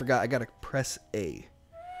forgot, I gotta press A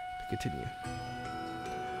to continue.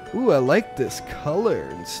 Ooh, I like this color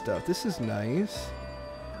and stuff. This is nice.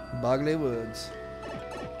 Boggly Woods.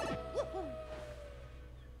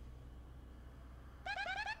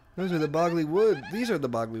 Those are the Boggly Woods. These are the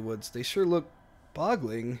Boggly Woods. They sure look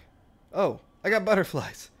boggling. Oh, I got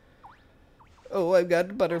butterflies. Oh, I've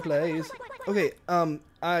got butterflies. Okay,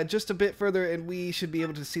 just a bit further and we should be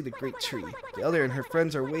able to see the great tree. The elder and her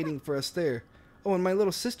friends are waiting for us there. Oh, and my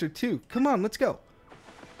little sister too. Come on, let's go.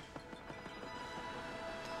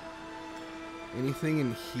 Anything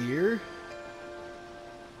in here?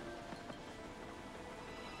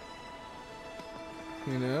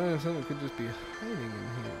 You know, something could just be hiding in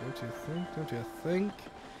here, don't you think? Don't you think?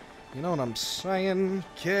 You know what I'm saying,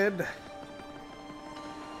 kid?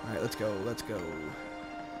 Alright, let's go, let's go.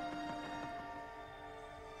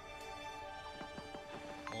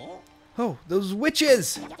 Oh, those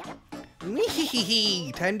witches!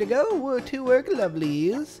 Weehee! Time to go to work,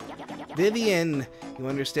 lovelies. Vivian, you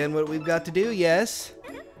understand what we've got to do, yes?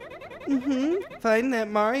 Find that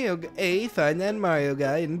Mario. A, find that Mario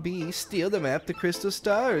guy, and B, steal the map, the Crystal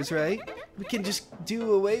Stars, right? We can just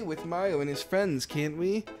do away with Mario and his friends, can't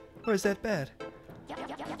we? Or is that bad?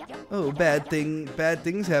 Oh, bad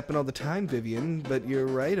things happen all the time, Vivian, but you're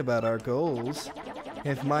right about our goals.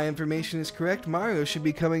 If my information is correct, Mario should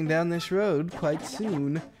be coming down this road quite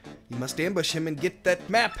soon. You must ambush him and get that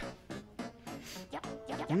map.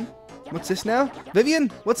 What's this now? Vivian,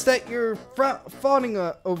 what's that you're fawning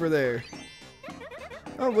over there?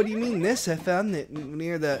 Oh, what do you mean this? I found it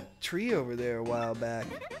near that tree over there a while back.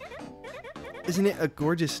 Isn't it a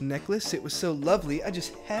gorgeous necklace? It was so lovely, I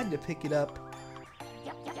just had to pick it up.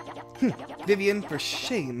 Vivian, for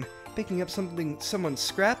shame. Picking up someone's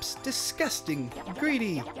scraps? Disgusting.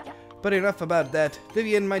 Greedy. But enough about that.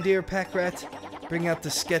 Vivian, my dear pack rat, bring out the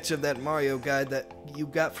sketch of that Mario guide that you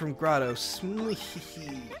got from Grotto.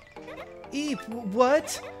 Eep,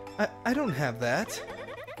 what? I don't have that.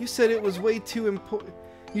 You said it was way too important.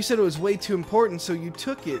 You said it was way too important, so you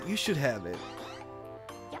took it. You should have it.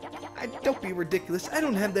 Don't be ridiculous. I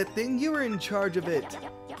don't have that thing. You were in charge of it.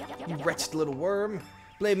 You wretched little worm.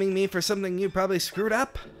 Blaming me for something you probably screwed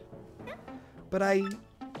up. But I...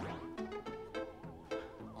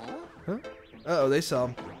 Huh? Uh-oh, they saw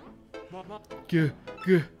him.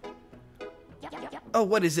 Oh,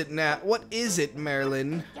 what is it now? What is it,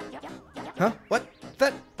 Marilyn? Huh? What?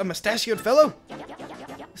 That a mustachioed fellow?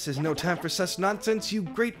 This is no time for such nonsense, you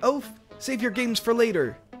great oaf. Save your games for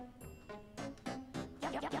later.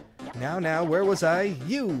 Now, where was I?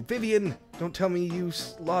 You, Vivian! Don't tell me you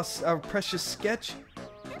lost our precious sketch.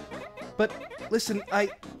 But, listen,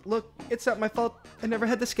 look, it's not my fault. I never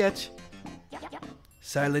had the sketch.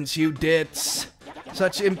 Silence, you dits!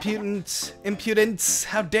 Such impudence!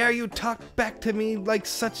 How dare you talk back to me like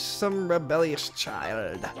some rebellious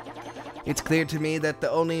child? It's clear to me that the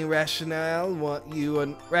only rationale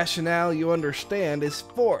you understand is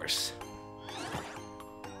force.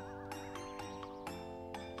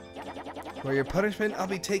 For your punishment, I'll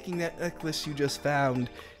be taking that necklace you just found.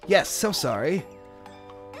 Yes, so sorry.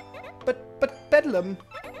 But Bedlam!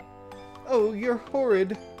 Oh, you're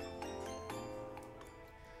horrid.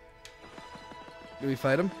 Do we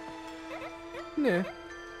fight him? Nah.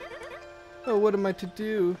 Oh, what am I to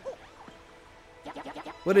do?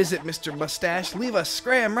 What is it, Mr. Mustache? Leave us,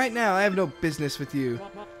 scram right now. I have no business with you.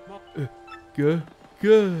 Go.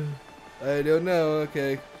 I don't know.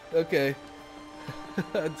 Okay.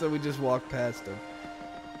 So we just walk past him.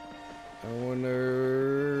 I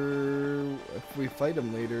wonder if we fight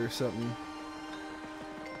him later or something.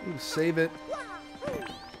 Ooh, save it.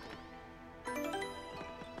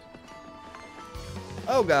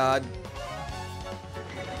 Oh God.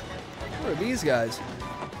 What are these guys?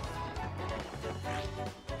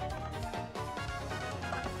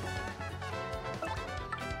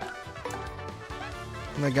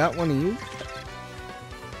 And I got one of you.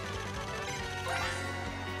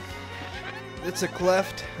 It's a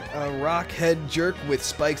cleft, a rockhead jerk with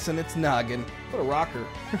spikes in its noggin. What a rocker.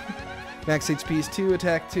 Max HP is 2,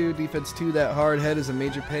 attack 2, defense 2. That hard head is a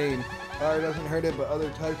major pain. Fire doesn't hurt it, but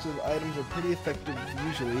other types of items are pretty effective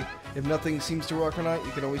usually. If nothing seems to work or not,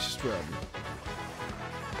 you can always just run.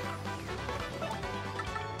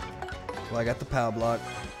 Well, I got the power block.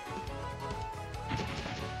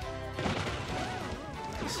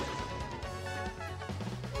 Nice.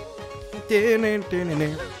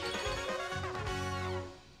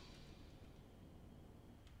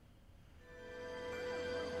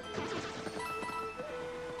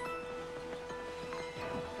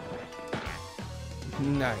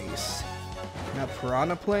 Nice. Now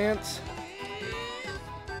piranha plants.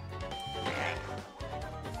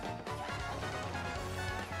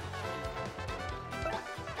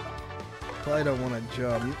 Probably don't want to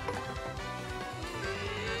jump.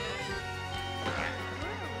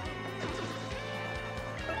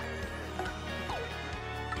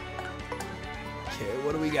 Okay,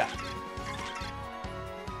 what do we got?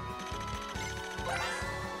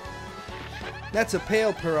 That's a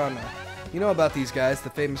pale piranha. You know about these guys, the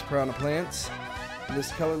famous piranha plants.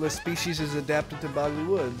 This colorless species is adapted to Boggly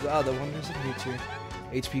Woods. Ah, the wonders of nature.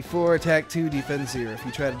 HP 4, attack 2, defense 0. If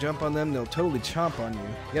you try to jump on them, they'll totally chomp on you.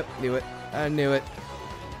 Yep, knew it. I knew it.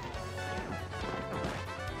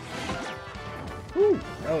 Whew,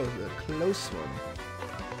 that was a close one.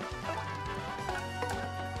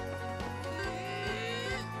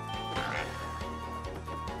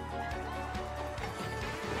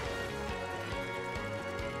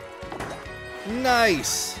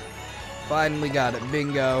 Nice! Finally got it.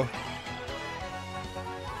 Bingo.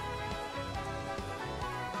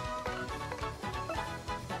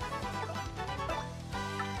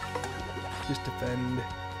 Just defend.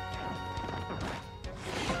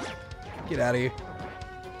 Get out of here.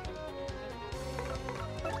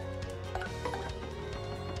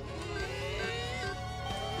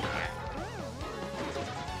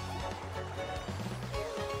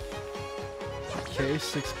 Okay,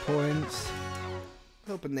 6 points.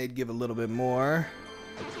 Hoping they'd give a little bit more.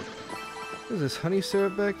 What is this, honey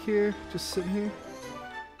syrup back here? Just sitting here?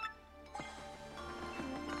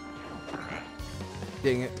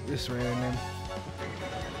 Dang it, just ran in.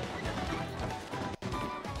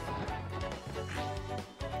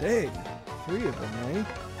 Dang, 3 of them, eh?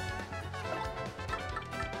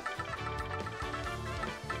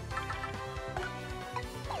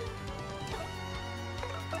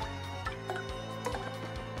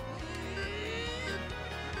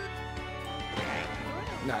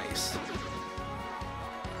 Nice.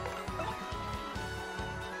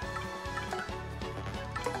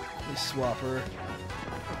 Let's swap her.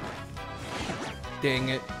 Dang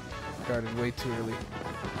it. Guarded way too early.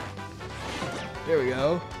 There we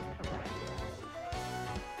go.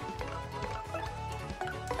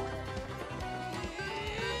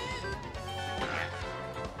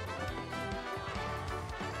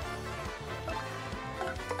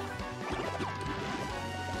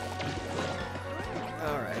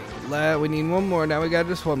 We need one more. Now we got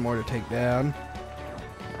just one more to take down.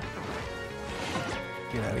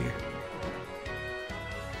 Get out of here.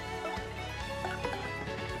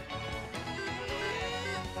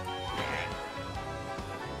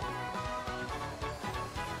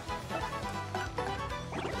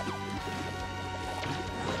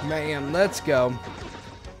 Man, let's go.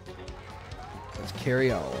 Let's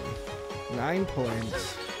carry on. 9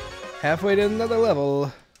 points. Halfway to another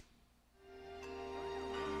level.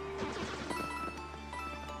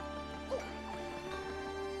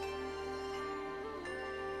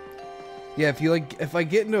 Yeah, if I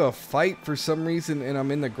get into a fight for some reason and I'm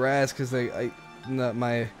in the grass because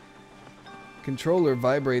my controller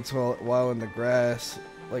vibrates while in the grass,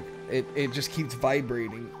 like it just keeps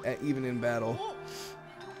vibrating even in battle.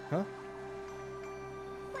 Huh?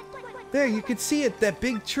 There, you can see it, that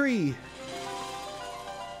big tree.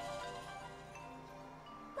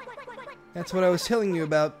 That's what I was telling you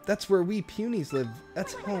about. That's where we punies live.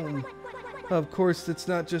 That's home. Of course, it's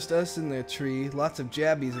not just us in the tree. Lots of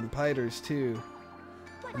jabbies and piters, too.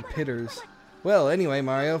 And pitters. Well, anyway,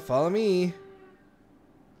 Mario, follow me.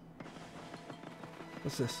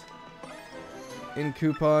 What's this? In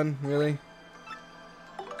coupon? Really?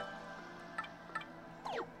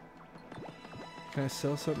 Can I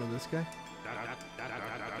sell something to this guy?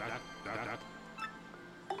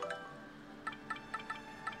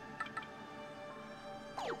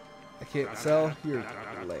 I can't sell? You're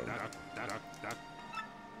lame.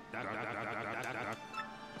 I don't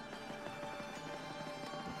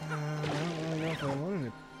really know if I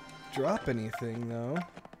wanted to drop anything, though.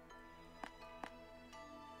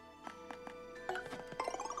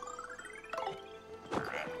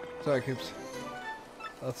 Sorry, Coops.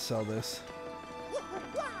 Let's sell this.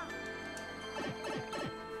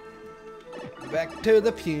 Back to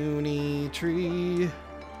the puny tree.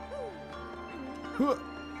 Huh.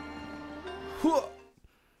 Huh.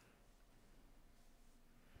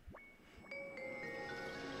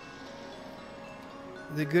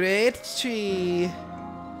 The great tree.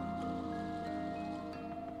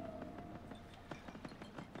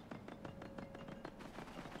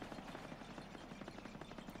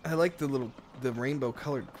 I like the rainbow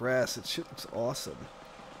colored grass. It shit looks awesome.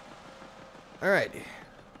 Alrighty.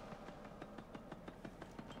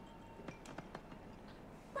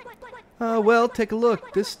 Well, take a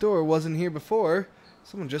look. This door wasn't here before.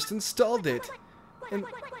 Someone just installed it. And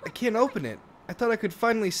I can't open it. I thought I could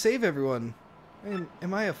finally save everyone.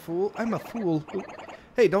 Am I a fool? I'm a fool.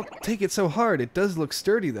 Hey, don't take it so hard. It does look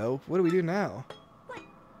sturdy, though. What do we do now?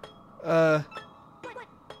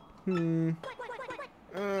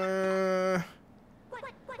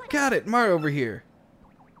 Got it! Mario over here.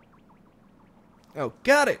 Oh,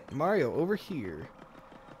 got it! Mario over here.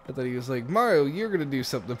 I thought he was like, Mario, you're gonna do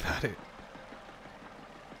something about it.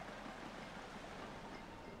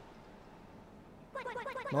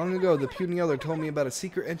 Long ago, the puny elder told me about a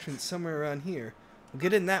secret entrance somewhere around here. We'll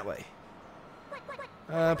get in that way.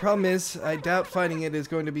 Problem is, I doubt finding it is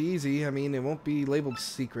going to be easy. I mean, it won't be labeled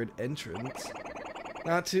secret entrance.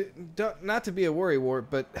 Not to be a worrywart,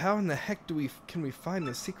 but how in the heck can we find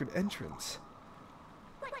the secret entrance?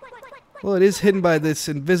 Well, it is hidden by this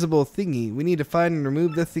invisible thingy. We need to find and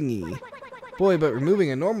remove the thingy. Boy, but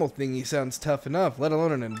removing a normal thingy sounds tough enough, let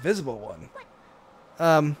alone an invisible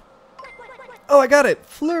one. Oh, I got it!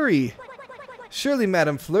 Flurry! Surely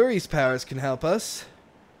Madame Flurry's powers can help us.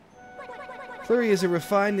 Flurry is a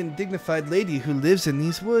refined and dignified lady who lives in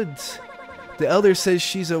these woods. The elder says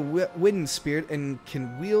she's a wind spirit and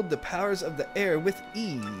can wield the powers of the air with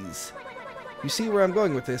ease. You see where I'm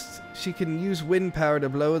going with this? She can use wind power to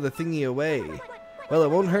blow the thingy away. Well, it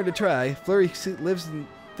won't hurt to try. Flurry lives in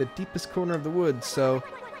the deepest corner of the woods, so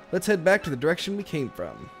let's head back to the direction we came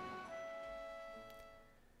from.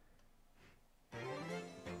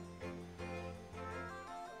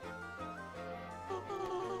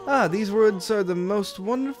 Ah, these woods are the most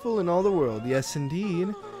wonderful in all the world. Yes,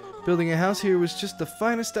 indeed. Building a house here was just the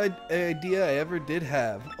finest idea I ever did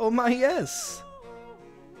have. Oh my, yes!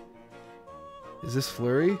 Is this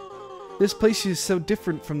Flurry? This place is so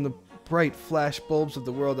different from the bright flash bulbs of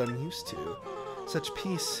the world I'm used to. Such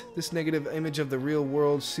peace. This negative image of the real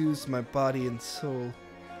world soothes my body and soul.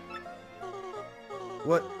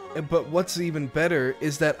 But what's even better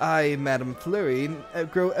is that I, Madame Flurry,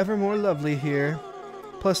 grow ever more lovely here.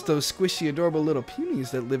 Plus those squishy, adorable little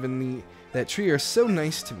punies that live in that tree are so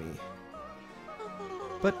nice to me.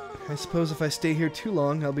 But I suppose if I stay here too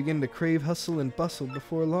long, I'll begin to crave hustle and bustle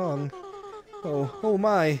before long. Oh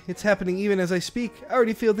my, it's happening even as I speak. I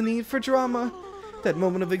already feel the need for drama. That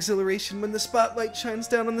moment of exhilaration when the spotlight shines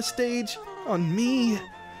down on the stage. On me.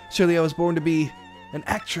 Surely I was born to be An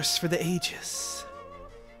actress for the ages.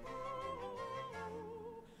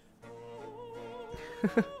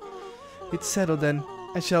 It's settled then.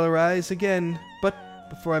 I shall arise again. But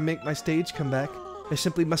before I make my stage comeback, I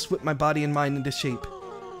simply must whip my body and mind into shape.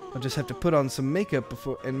 I'll just have to put on some makeup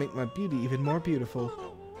before and make my beauty even more beautiful.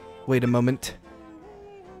 Wait a moment.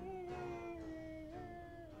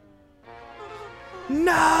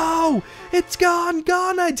 No! It's gone,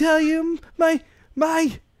 I tell you! My...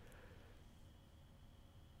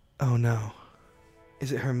 Oh no.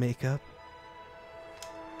 Is it her makeup?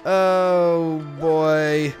 Oh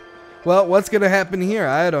boy. Well, what's gonna happen here?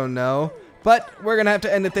 I don't know. But we're gonna have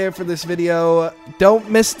to end it there for this video. Don't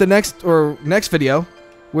miss the next video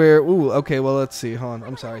where... Ooh, okay, well, let's see. Hold on.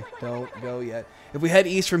 I'm sorry. Don't go yet. If we head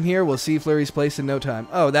east from here, we'll see Flurry's place in no time.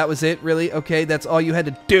 Oh, that was it? Really? Okay, that's all you had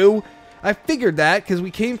to do? I figured that, because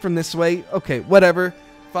we came from this way. Okay, whatever.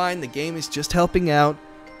 Fine, the game is just helping out.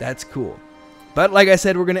 That's cool. But like I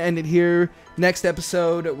said, we're going to end it here. Next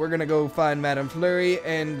episode, we're going to go find Madame Flurry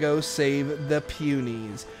and go save the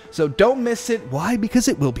Punies. So don't miss it. Why? Because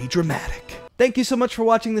it will be dramatic. Thank you so much for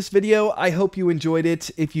watching this video. I hope you enjoyed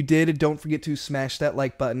it. If you did, don't forget to smash that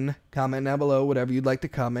like button, comment down below whatever you'd like to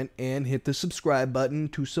comment, and hit the subscribe button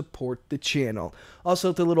to support the channel. Also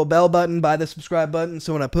hit the little bell button by the subscribe button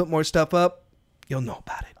so when I put more stuff up, you'll know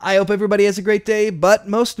about it. I hope everybody has a great day, but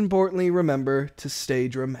most importantly, remember to stay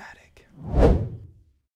dramatic.